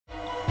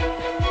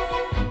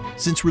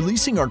Since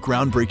releasing our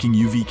groundbreaking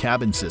UV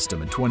cabin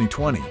system in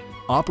 2020,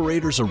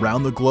 operators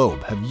around the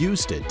globe have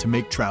used it to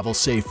make travel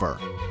safer.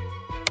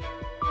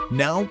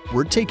 Now,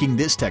 we're taking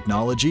this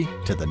technology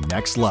to the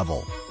next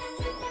level.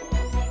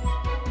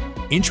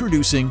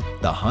 Introducing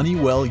the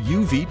Honeywell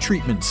UV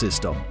Treatment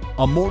System,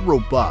 a more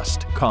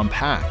robust,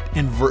 compact,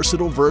 and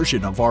versatile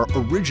version of our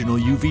original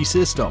UV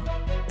system,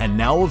 and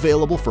now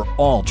available for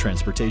all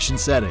transportation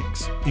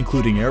settings,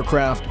 including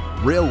aircraft,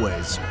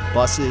 railways,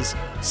 buses,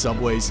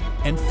 subways,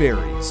 and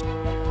ferries.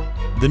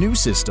 The new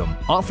system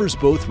offers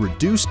both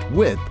reduced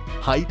width,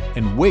 height,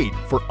 and weight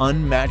for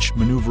unmatched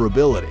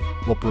maneuverability,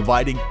 while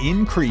providing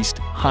increased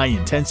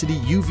high-intensity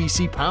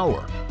UVC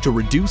power to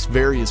reduce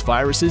various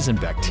viruses and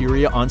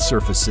bacteria on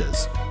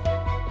surfaces.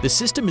 The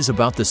system is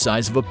about the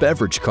size of a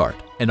beverage cart,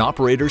 and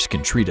operators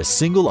can treat a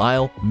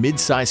single-aisle,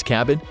 mid-size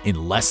cabin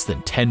in less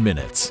than 10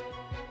 minutes.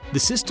 The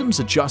system's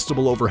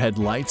adjustable overhead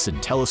lights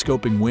and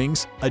telescoping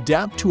wings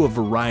adapt to a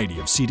variety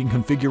of seating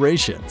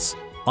configurations,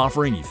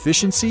 offering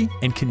efficiency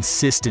and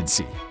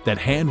consistency that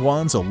hand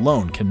wands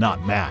alone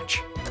cannot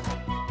match.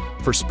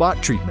 For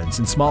spot treatments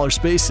in smaller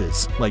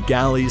spaces, like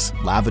galleys,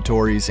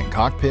 lavatories, and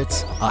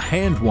cockpits, a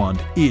hand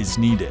wand is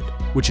needed,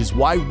 which is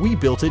why we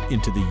built it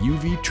into the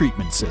UV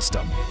treatment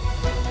system.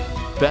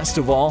 Best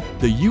of all,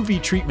 the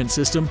UV treatment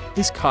system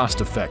is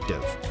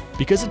cost-effective.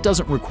 Because it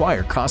doesn't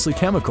require costly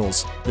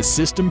chemicals, the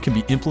system can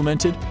be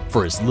implemented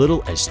for as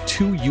little as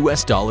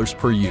 $2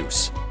 per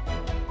use.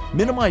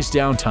 Minimize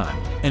downtime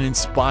and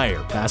inspire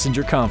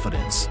passenger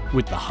confidence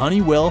with the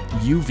Honeywell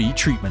UV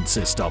Treatment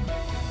System.